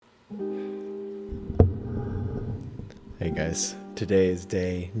Hey guys, today is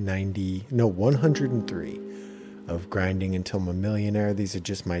day 103 of Grinding Until I'm a Millionaire. These are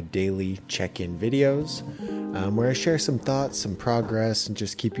just my daily check-in videos where I share some thoughts, some progress, and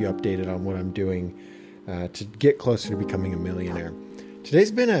just keep you updated on what I'm doing to get closer to becoming a millionaire. Today's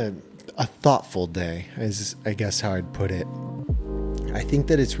been a thoughtful day, is I guess how I'd put it. I think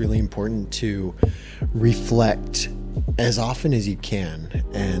that it's really important to reflect as often as you can.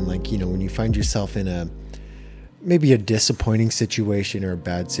 And when you find yourself in maybe a disappointing situation or a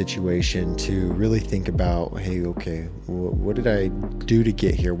bad situation, to really think about, hey, okay, what did I do to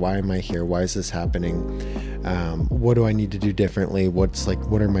get here? Why am I here? Why is this happening? What do I need to do differently?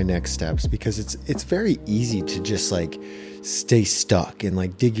 What are my next steps? Because it's very easy to just stay stuck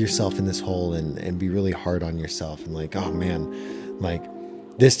and dig yourself in this hole and be really hard on yourself and oh man,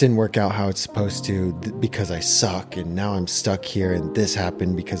 this didn't work out how it's supposed to because I suck, and now I'm stuck here, and this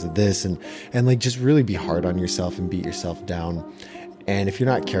happened because of this, and just really be hard on yourself and beat yourself down. And if you're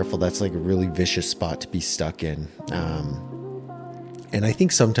not careful, that's a really vicious spot to be stuck in. And I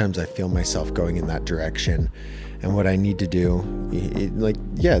think sometimes I feel myself going in that direction, and what I need to do,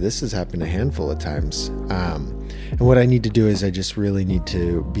 this has happened a handful of times. And what I need to do is I just really need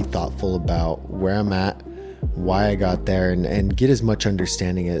to be thoughtful about where I'm at, why I got there, and get as much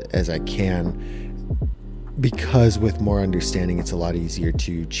understanding as I can, because with more understanding, it's a lot easier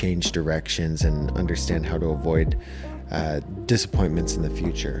to change directions and understand how to avoid disappointments in the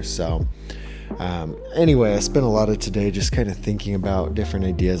future. So anyway, I spent a lot of today just kind of thinking about different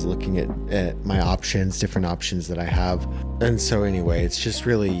ideas, looking at my options, different options that I have. And so anyway, it's just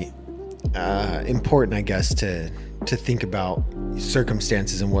really important, I guess, to think about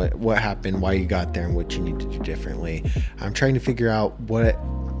circumstances and what happened, why you got there, and what you need to do differently. I'm trying to figure out what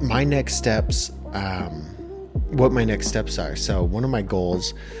my next steps are. So one of my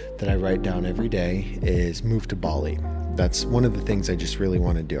goals that I write down every day is move to Bali. That's one of the things I just really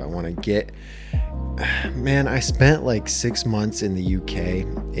want to do. I want to get, I spent 6 months in the UK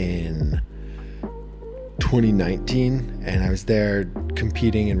in 2019, and I was there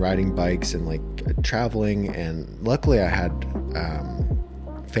competing and riding bikes and traveling, and luckily I had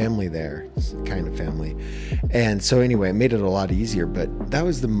family there, kind of family, and so anyway, it made it a lot easier. But that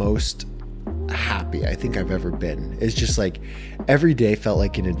was the most happy I think I've ever been. It's just every day felt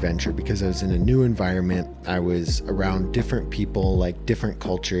like an adventure, because I was in a new environment. I was around different people, different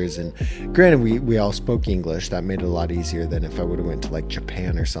cultures, and granted we all spoke English. That made it a lot easier than if I would have went to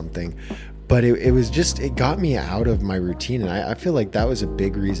Japan or something. But it got me out of my routine. And I feel like that was a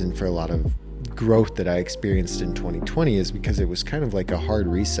big reason for a lot of growth that I experienced in 2020, is because it was kind of like a hard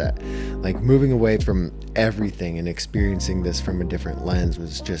reset. Moving away from everything and experiencing this from a different lens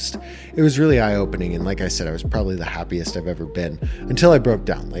it was really eye-opening. And like I said, I was probably the happiest I've ever been until I broke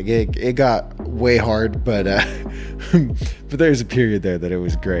down. It got way hard, but but there's a period there that it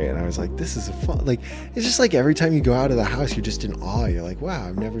was great. And I was this is a fun, it's just every time you go out of the house, you're just in awe. You're wow,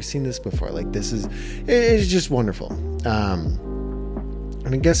 I've never seen this before. It's just wonderful.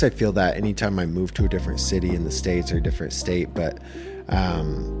 And I guess I feel that anytime I move to a different city in the States or a different state. But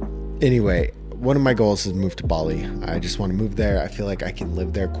anyway, one of my goals is move to Bali. I just want to move there. I feel like I can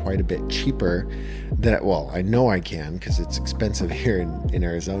live there quite a bit cheaper I know I can, because it's expensive here in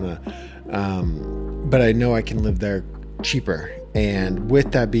Arizona. But I know I can live there cheaper. And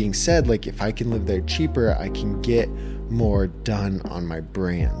with that being said, if I can live there cheaper, I can get more done on my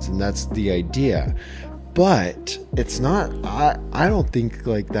brands. And that's the idea. But it's not, I don't think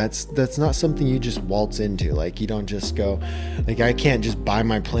that's not something you just waltz into. You don't just go, I can't just buy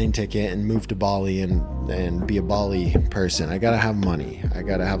my plane ticket and move to Bali and be a Bali person. I gotta have money. I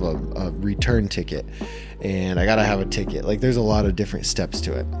gotta have a return ticket, and I gotta have a ticket. There's a lot of different steps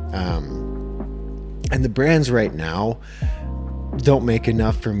to it. And the brands right now don't make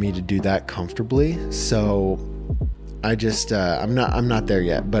enough for me to do that comfortably. So I just, I'm not there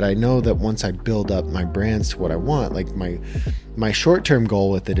yet, but I know that once I build up my brands to what I want, my short-term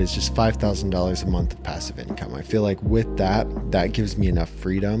goal with it is just $5,000 a month of passive income. I feel with that gives me enough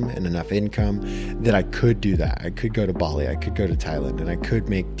freedom and enough income that I could do that. I could go to Bali, I could go to Thailand, and I could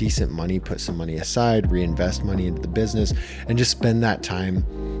make decent money, put some money aside, reinvest money into the business, and just spend that time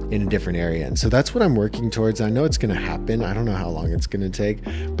in a different area. And so that's what I'm working towards. I know it's going to happen. I don't know how long it's going to take,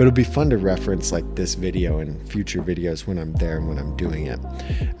 but it'll be fun to reference this video and future videos when I'm there and when I'm doing it.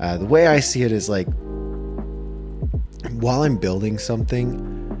 The way I see it is while I'm building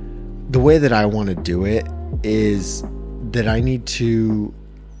something, the way that I want to do it is that I need to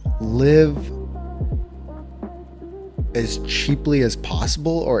live as cheaply as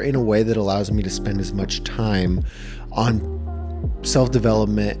possible, or in a way that allows me to spend as much time on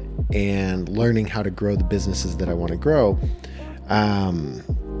self-development and learning how to grow the businesses that I want to grow.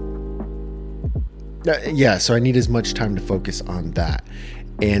 So I need as much time to focus on that.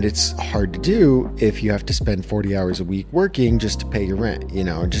 And it's hard to do if you have to spend 40 hours a week working just to pay your rent,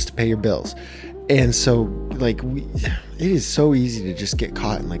 just to pay your bills. And so it is so easy to just get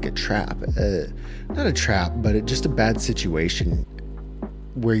caught in like a trap, not a trap, but just a bad situation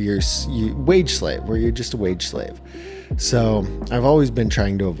where you're just a wage slave. So I've always been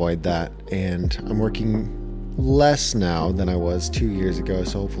trying to avoid that, and I'm working less now than I was 2 years ago.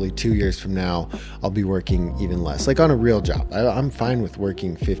 So hopefully 2 years from now, I'll be working even less, like on a real job. I'm fine with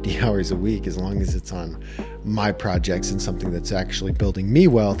working 50 hours a week as long as it's on my projects and something that's actually building me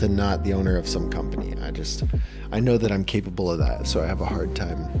wealth and not the owner of some company. I know that I'm capable of that. So I have a hard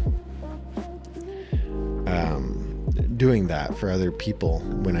time doing that for other people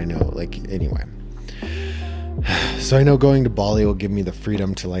when I know, anyway. So I know going to Bali will give me the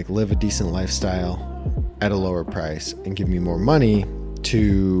freedom to live a decent lifestyle at a lower price and give me more money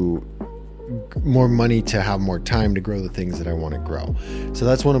to have more time to grow the things that I want to grow. So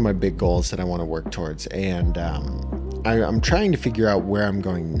that's one of my big goals that I want to work towards. And I'm trying to figure out where I'm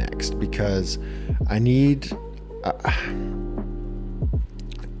going next, because I need, I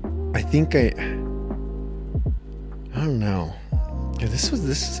don't know. This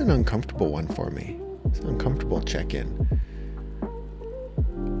is an uncomfortable one for me. It's an uncomfortable check-in,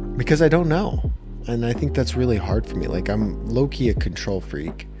 because I don't know. And I think that's really hard for me. I'm low-key a control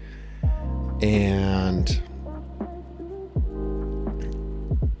freak. And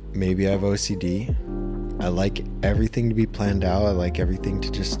maybe I have OCD. I like everything to be planned out. I like everything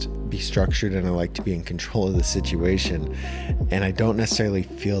to just be structured, and I like to be in control of the situation. And I don't necessarily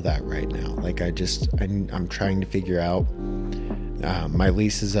feel that right now. I'm trying to figure out, my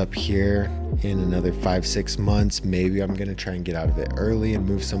lease is up here in another 5-6 months. Maybe I'm going to try and get out of it early and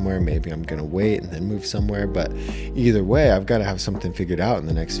move somewhere. Maybe I'm going to wait and then move somewhere. But either way, I've got to have something figured out in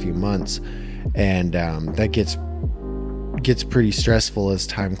the next few months. And that gets pretty stressful as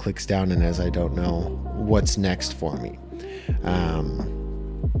time clicks down and as I don't know what's next for me.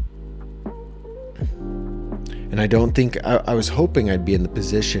 And I don't think, I was hoping I'd be in the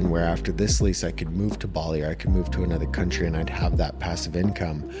position where after this lease I could move to Bali, or I could move to another country, and I'd have that passive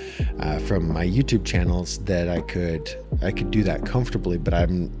income from my YouTube channels, that I could do that comfortably. But I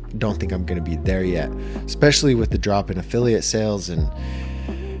don't think I'm going to be there yet, especially with the drop in affiliate sales and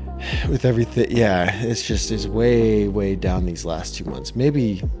with everything. Yeah, it's way down these last 2 months.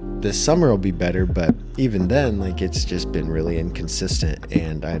 Maybe this summer will be better, but even then, it's just been really inconsistent,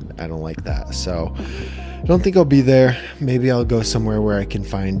 and I don't like that. So I don't think I'll be there. Maybe I'll go somewhere where I can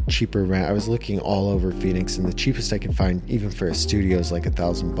find cheaper rent. I was looking all over Phoenix, and the cheapest I could find, even for a studio, is like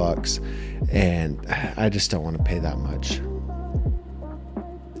 $1,000, and I just don't want to pay that much.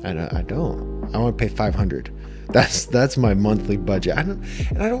 I don't. I want to pay $500. That's my monthly budget. I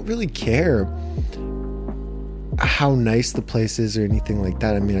don't really care how nice the place is or anything like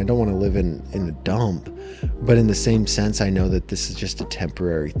that. I mean, I don't want to live in a dump, but in the same sense, I know that this is just a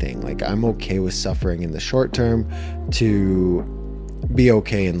temporary thing. I'm okay with suffering in the short term to be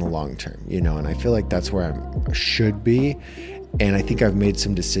okay in the long term, and I feel like that's where I should be. And I think I've made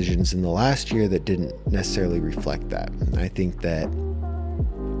some decisions in the last year that didn't necessarily reflect that. I think that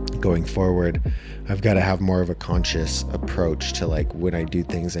going forward, I've got to have more of a conscious approach to when I do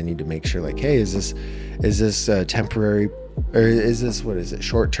things. I need to make sure hey, is this temporary, or is this,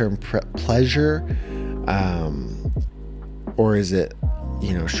 short-term pleasure, or is it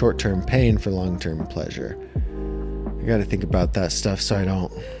short-term pain for long-term pleasure? I got to think about that stuff so I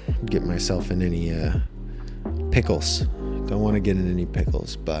don't get myself in any pickles. Don't want to get in any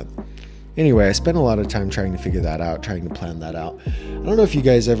pickles. But anyway, I spent a lot of time trying to figure that out, trying to plan that out. I don't know if you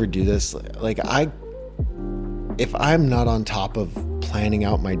guys ever do this. If I'm not on top of planning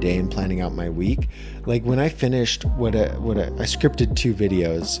out my day and planning out my week, when I finished I scripted 2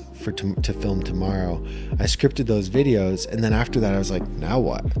 videos to film tomorrow. I scripted those videos, and then after that I was like, now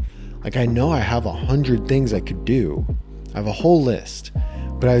what? I know I have 100 things I could do. I have a whole list,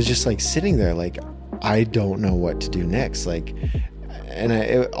 but I was just sitting there I don't know what to do next. And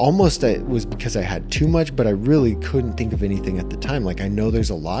it was because I had too much, but I really couldn't think of anything at the time. I know there's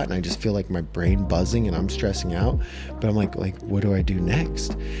a lot, and I just feel my brain buzzing and I'm stressing out, but I'm like, what do I do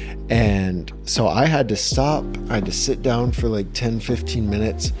next? And so I had to stop. I had to sit down for 10-15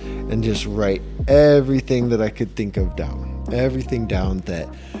 minutes and just write everything that I could think of down, everything down that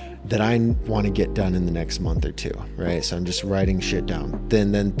I want to get done in the next month or two, right? So I'm just writing shit down.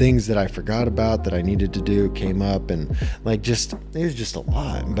 Then things that I forgot about that I needed to do came up, and it was just a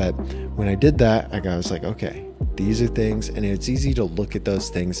lot. But when I did that, I was like, okay, these are things, and it's easy to look at those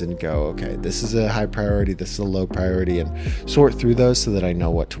things and go, okay, this is a high priority, this is a low priority, and sort through those so that I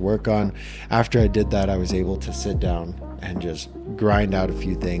know what to work on. After I did that, I was able to sit down and just grind out a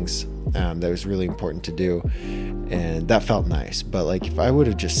few things that was really important to do, and that felt nice. But like, if I would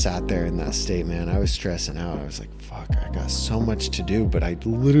have just sat there in that state, man, I was stressing out. I was like, fuck, I got so much to do, but I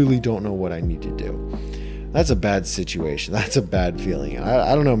literally don't know what I need to do. That's a bad situation. That's a bad feeling.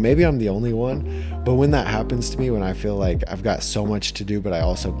 I don't know, maybe I'm the only one, but when that happens to me, when I feel like I've got so much to do, but I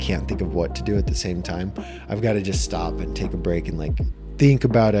also can't think of what to do at the same time, I've got to just stop and take a break and like think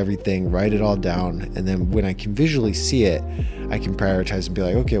about everything, write it all down, and then when I can visually see it, I can prioritize and be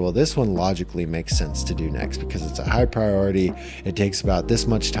like, okay, well, this one logically makes sense to do next because it's a high priority. It takes about this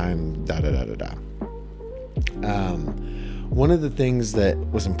much time, One of the things that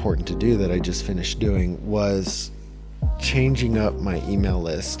was important to do that I just finished doing was changing up my email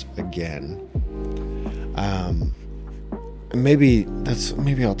list again. Maybe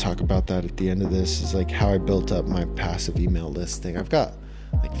I'll talk about that at the end of this, is like how I built up my passive email list thing. I've got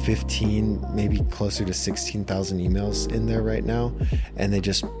like 15, maybe closer to 16,000 emails in there right now, and they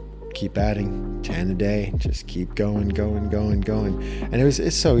just keep adding 10 a day, just keep going. And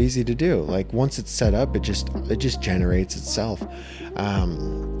it's so easy to do. Like once it's set up, it just generates itself.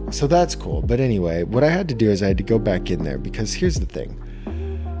 So that's cool. But anyway, what I had to do is I had to go back in there, because here's the thing.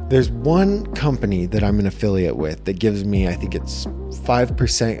 There's one company that I'm an affiliate with that gives me, I think it's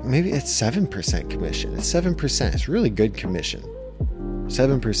 5%, maybe it's 7% commission. It's 7%. It's really good commission.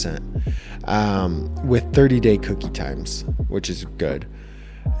 7%. With 30-day cookie times, which is good.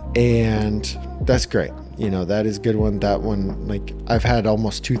 And that's great. You know, that is a good one. That one, like, I've had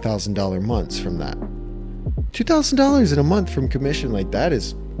almost $2,000 months from that. $2,000 in a month from commission, like, that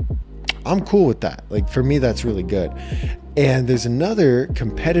is, I'm cool with that. Like, for me, that's really good. And there's another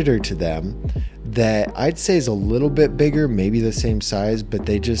competitor to them that I'd say is a little bit bigger, maybe the same size, but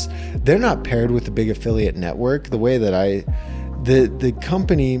they're not paired with a big affiliate network. The way that the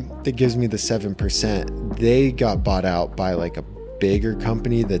company that gives me the 7%, they got bought out by like a bigger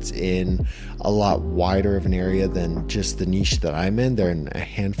company that's in a lot wider of an area than just the niche that I'm in. They're in a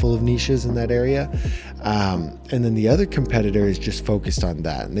handful of niches in that area. And then the other competitor is just focused on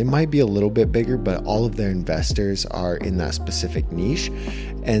that. And they might be a little bit bigger, but all of their investors are in that specific niche.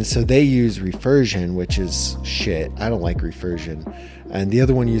 And so they use Refersion, which is shit. I don't like Refersion. And the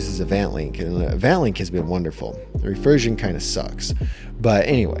other one uses EventLink, and EventLink has been wonderful. Refersion kind of sucks. But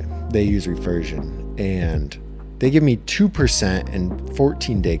anyway, they use Refersion, and they give me 2% and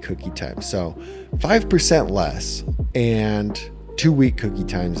 14-day cookie time. So 5% less and 2-week cookie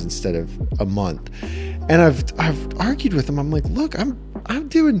times instead of a month. And I've argued with them. I'm like, look, I'm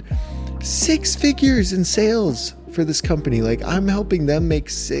doing 6 figures in sales for this company. Like, I'm helping them make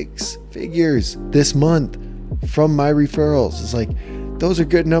 6 figures this month from my referrals. It's like, those are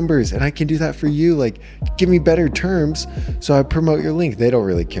good numbers, and I can do that for you. Like, give me better terms so I promote your link. They don't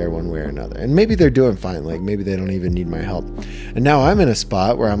really care one way or another. And maybe they're doing fine. Like, maybe they don't even need my help. And now I'm in a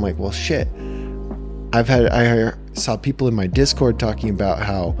spot where I'm like, well, shit. I saw people in my Discord talking about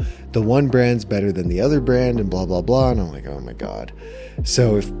how the one brand's better than the other brand and blah, blah, blah. And I'm like, oh my God.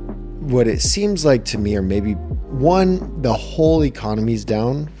 So if what it seems like to me, or maybe one, the whole economy's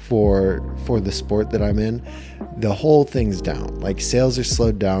down for the sport that I'm in. The whole thing's down. Like, sales are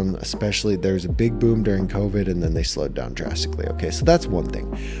slowed down, especially there was a big boom during COVID, and then they slowed down drastically. Okay, so that's one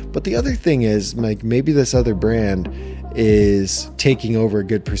thing. But the other thing is, like, maybe this other brand is taking over a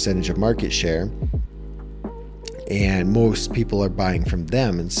good percentage of market share, and most people are buying from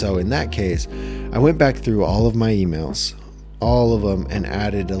them. And so in that case, I went back through all of my emails, all of them, and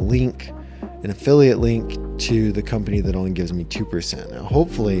added a link, an affiliate link to the company that only gives me 2%. Now,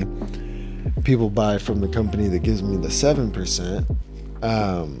 hopefully people buy from the company that gives me the 7%.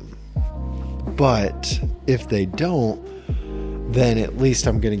 But if they don't, then at least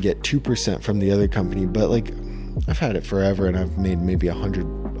I'm going to get 2% from the other company. But like, I've had it forever, and I've made maybe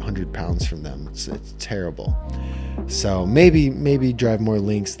 100 pounds from them. It's terrible. So maybe drive more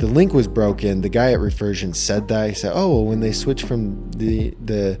links. The link was broken. The guy at Refersion said that. He said, oh, well, when they switch from the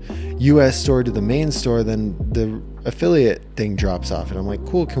US store to the main store, then the affiliate thing drops off. And I'm like,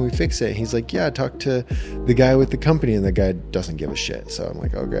 cool, can we fix it? And he's like, yeah, talk to the guy with the company. And the guy doesn't give a shit. So I'm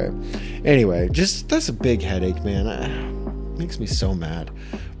like, okay. Anyway, just, that's a big headache, man. It makes me so mad.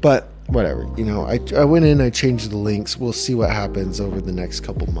 But whatever, you know, I went in, I changed the links. We'll see what happens over the next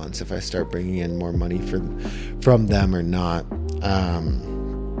couple months, if I start bringing in more money from them or not.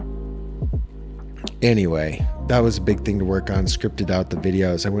 Anyway, that was a big thing to work on. Scripted out the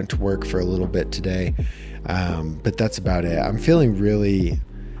videos. I went to work for a little bit today, but that's about it. I'm feeling really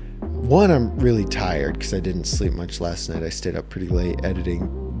one, I'm really tired because I didn't sleep much last night. I stayed up pretty late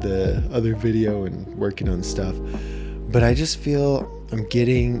editing the other video and working on stuff. But I just feel I'm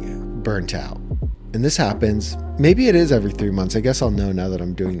getting burnt out. And this happens, maybe it is every 3 months. I guess I'll know now that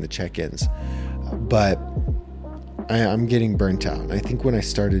I'm doing the check-ins. But I'm getting burnt out. I think when I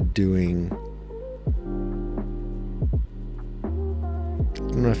started doing, I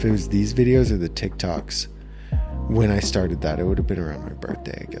don't know if it was these videos or the TikToks. When I started that, it would have been around my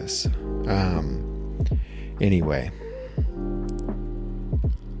birthday, I guess. Anyway,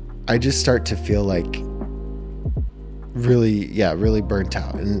 I just start to feel like really burnt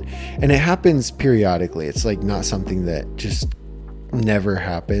out. And it happens periodically. It's like not something that just never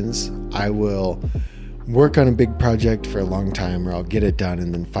happens. I will work on a big project for a long time, or I'll get it done,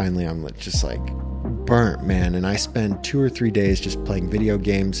 and then finally I'm just like burnt, man. And I spend 2 or 3 days just playing video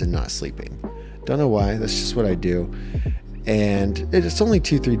games and not sleeping. Don't know why. That's just what I do. And it's only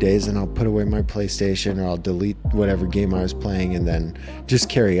 2-3 days, and I'll put away my PlayStation, or I'll delete whatever game I was playing, and then just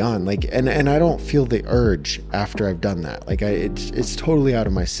carry on. Like, and I don't feel the urge after I've done that. Like, it's totally out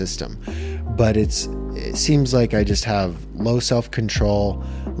of my system. But it seems like I just have low self-control,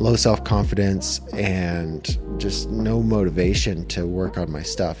 low self-confidence, and just no motivation to work on my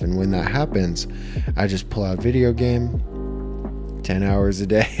stuff. And when that happens, I just pull out video game, 10 hours a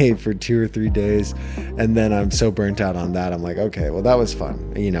day for 2 or 3 days, and then I'm so burnt out on that. I'm like, okay, well, that was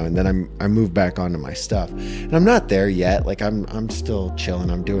fun, and then I move back onto my stuff, and I'm not there yet. Like, I'm still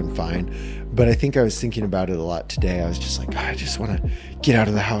chilling, I'm doing fine, but I think I was thinking about it a lot today. I was just like, I just want to get out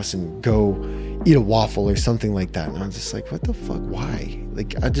of the house and go eat a waffle or something like that. And I was just like, what the fuck? Why?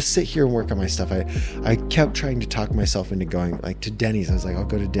 Like, I just sit here and work on my stuff. I kept trying to talk myself into going like to Denny's. I was like, I'll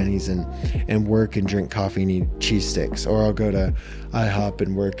go to Denny's and work and drink coffee and eat cheese sticks, or I'll go to IHOP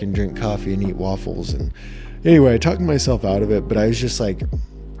and work and drink coffee and eat waffles. And anyway, I talked myself out of it, but I was just like,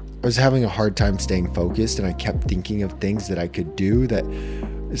 I was having a hard time staying focused, and I kept thinking of things that I could do that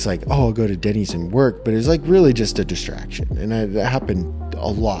it's like, oh, I'll go to Denny's and work, but it's like really just a distraction. And that happened a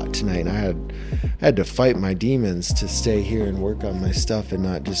lot tonight, and I had to fight my demons to stay here and work on my stuff and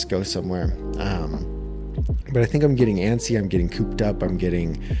not just go somewhere. But I think I'm getting antsy, I'm getting cooped up, I'm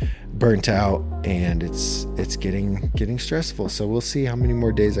getting burnt out, and it's getting stressful. So we'll see how many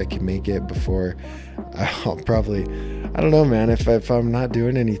more days I can make it before I'll probably, I don't know, man, if I'm not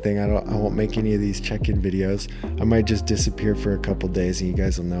doing anything, I won't make any of these check-in videos. I might just disappear for a couple days, and you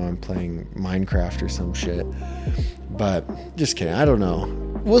guys will know I'm playing Minecraft or some shit. But just kidding, I don't know.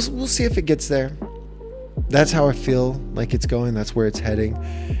 We'll see if it gets there. That's how I feel like it's going. That's where it's heading.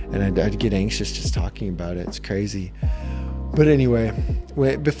 And I'd get anxious just talking about it. It's crazy. But anyway,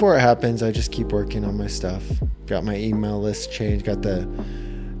 before it happens, I just keep working on my stuff. Got my email list changed. Got the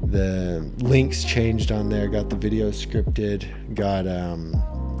links changed on there. Got the video scripted. Got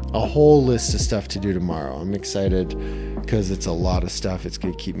a whole list of stuff to do tomorrow. I'm excited because it's a lot of stuff. It's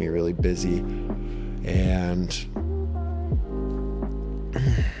going to keep me really busy. And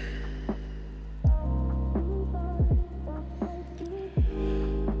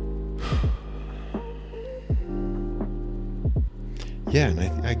yeah,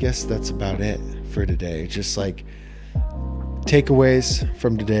 and I guess that's about it for today. Just like takeaways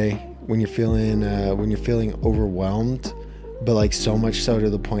from today: when you're feeling overwhelmed, but like so much so to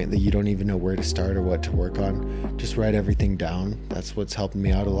the point that you don't even know where to start or what to work on, just write everything down. That's what's helping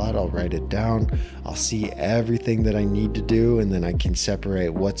me out a lot. I'll write it down. I'll see everything that I need to do, and then I can separate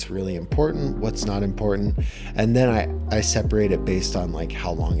what's really important, what's not important, and then I separate it based on like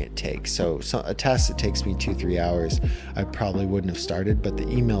how long it takes. So a task that takes me 2-3 hours, I probably wouldn't have started, but the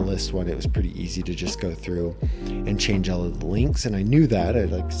email list one, it was pretty easy to just go through and change all of the links, and I knew that.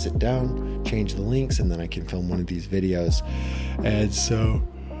 I'd like sit down, change the links, and then I can film one of these videos. And so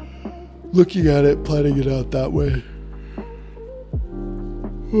looking at it, planning it out that way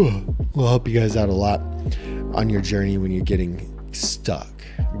will help you guys out a lot on your journey when you're getting stuck,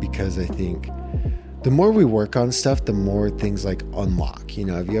 because I think the more we work on stuff, the more things like unlock.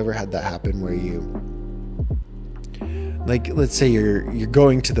 Have you ever had that happen where you, like, let's say you're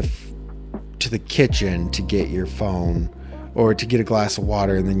going to the kitchen to get your phone or to get a glass of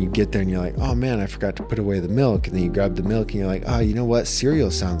water, and then you get there and you're like, oh man, I forgot to put away the milk. And then you grab the milk and you're like, oh, you know what, cereal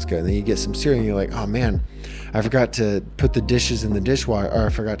sounds good. And then you get some cereal and you're like, oh man, I forgot to put the dishes in the dishwasher, or I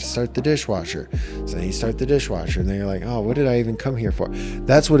forgot to start the dishwasher. So then you start the dishwasher, and then you're like, oh, what did I even come here for?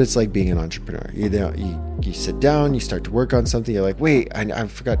 That's what it's like being an entrepreneur. You you sit down, you start to work on something, you're like, wait, I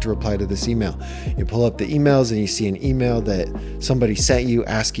forgot to reply to this email. You pull up the emails and you see an email that somebody sent you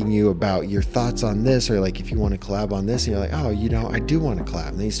asking you about your thoughts on this, or like if you want to collab on this, and you're like, oh, I do want to collab.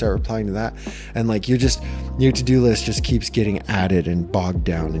 And then you start replying to that, and like your to-do list just keeps getting added and bogged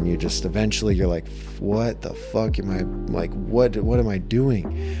down, and you just eventually you're like, what the fuck am I, like, what am I doing?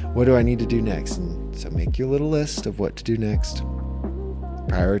 What do I need to do next? And so make your little list of what to do next,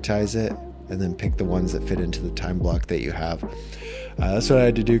 prioritize it, and then pick the ones that fit into the time block that you have. That's what I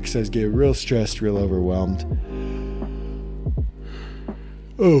had to do because I was getting real stressed, real overwhelmed.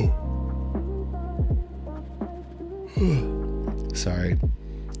 Oh. Sorry.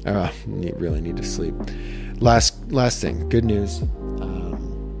 Really need to sleep. Last thing, good news.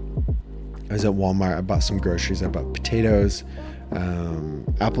 I was at Walmart. I bought some groceries. I bought potatoes,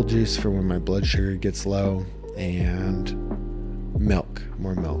 apple juice for when my blood sugar gets low, and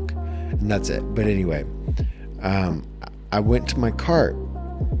more milk. And that's it. But anyway, I went to my cart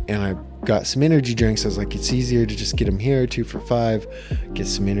and I got some energy drinks. I was like, it's easier to just get them here, 2 for $5, get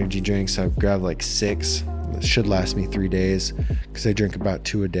some energy drinks. So I grabbed like 6. It should last me 3 days because I drink about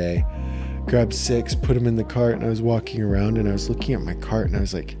 2 a day. Grabbed 6, put them in the cart, and I was walking around and I was looking at my cart and I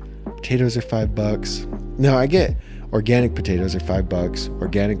was like, potatoes are $5. No, I get organic potatoes are $5.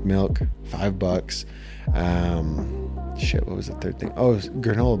 Organic milk, $5. Shit, what was the third thing? Oh,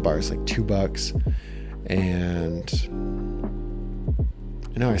 granola bars, like $2. And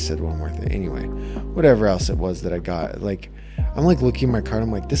I know I said one more thing. Anyway, whatever else it was that I got, like, I'm like looking at my cart,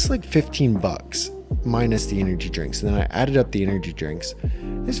 I'm like, this is like $15 minus the energy drinks. And then I added up the energy drinks.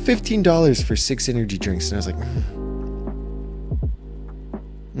 It's $15 for 6 energy drinks. And I was like,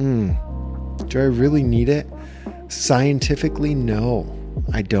 do I really need it? Scientifically, no,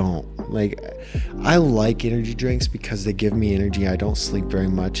 I don't. Like, I like energy drinks because they give me energy. I don't sleep very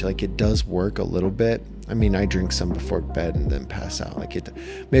much. Like, it does work a little bit. I mean, I drink some before bed and then pass out. Like,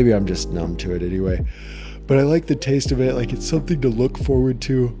 maybe I'm just numb to it anyway. But I like the taste of it. Like, it's something to look forward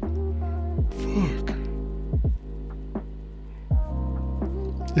to. Fuck.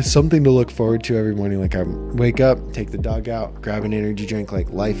 It's something to look forward to every morning. Like, I wake up, take the dog out, grab an energy drink. Like,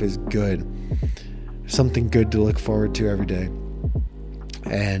 life is good. Something good to look forward to every day.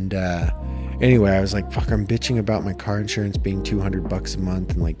 And anyway, I was like, fuck, I'm bitching about my car insurance being $200 a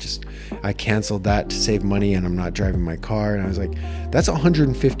month, and like, just I canceled that to save money, and I'm not driving my car. And I was like, that's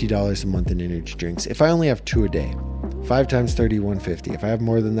 $150 a month in energy drinks if I only have 2 a day. 5 times 30, $150. If I have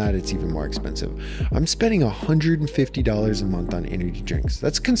more than that, it's even more expensive. I'm spending $150 a month on energy drinks.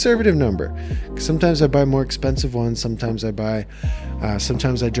 That's a conservative number. Sometimes I buy more expensive ones. Sometimes I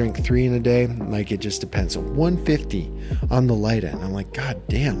drink 3 in a day. Like, it just depends. So $150 on the light end. I'm like, God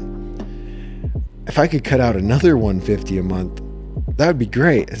damn. If I could cut out another $150 a month, that would be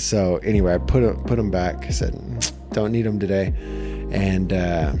great. So anyway, I put them back. I said, don't need them today. And,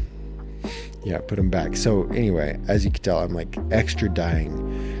 yeah, put them back. So anyway, as you can tell, I'm like extra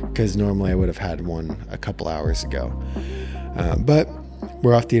dying because normally I would have had one a couple hours ago. But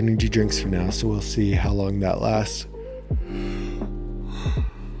we're off the energy drinks for now, so we'll see how long that lasts.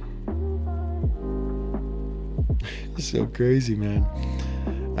 It's so crazy, man.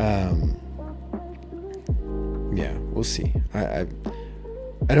 Yeah, we'll see. I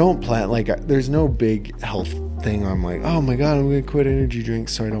don't plan, like, there's no big health thing. I'm like, oh my God, I'm going to quit energy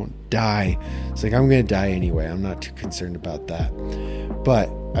drinks so I don't die. It's like, I'm going to die anyway. I'm not too concerned about that. But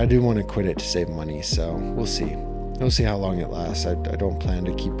I do want to quit it to save money. So we'll see. We'll see how long it lasts. I don't plan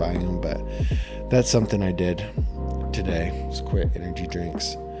to keep buying them, but that's something I did today, was quit energy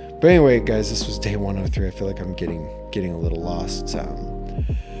drinks. But anyway, guys, this was day 103. I feel like I'm getting a little lost.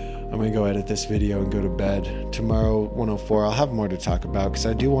 I'm going to go edit this video and go to bed. Tomorrow, 104, I'll have more to talk about because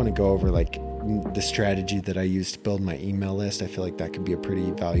I do want to go over like the strategy that I use to build my email list. I feel like that could be a pretty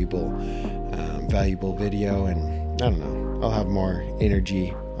valuable video, and I don't know. I'll have more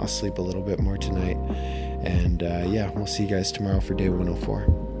energy. I'll sleep a little bit more tonight. And yeah, we'll see you guys tomorrow for day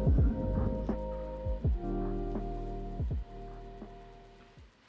 104.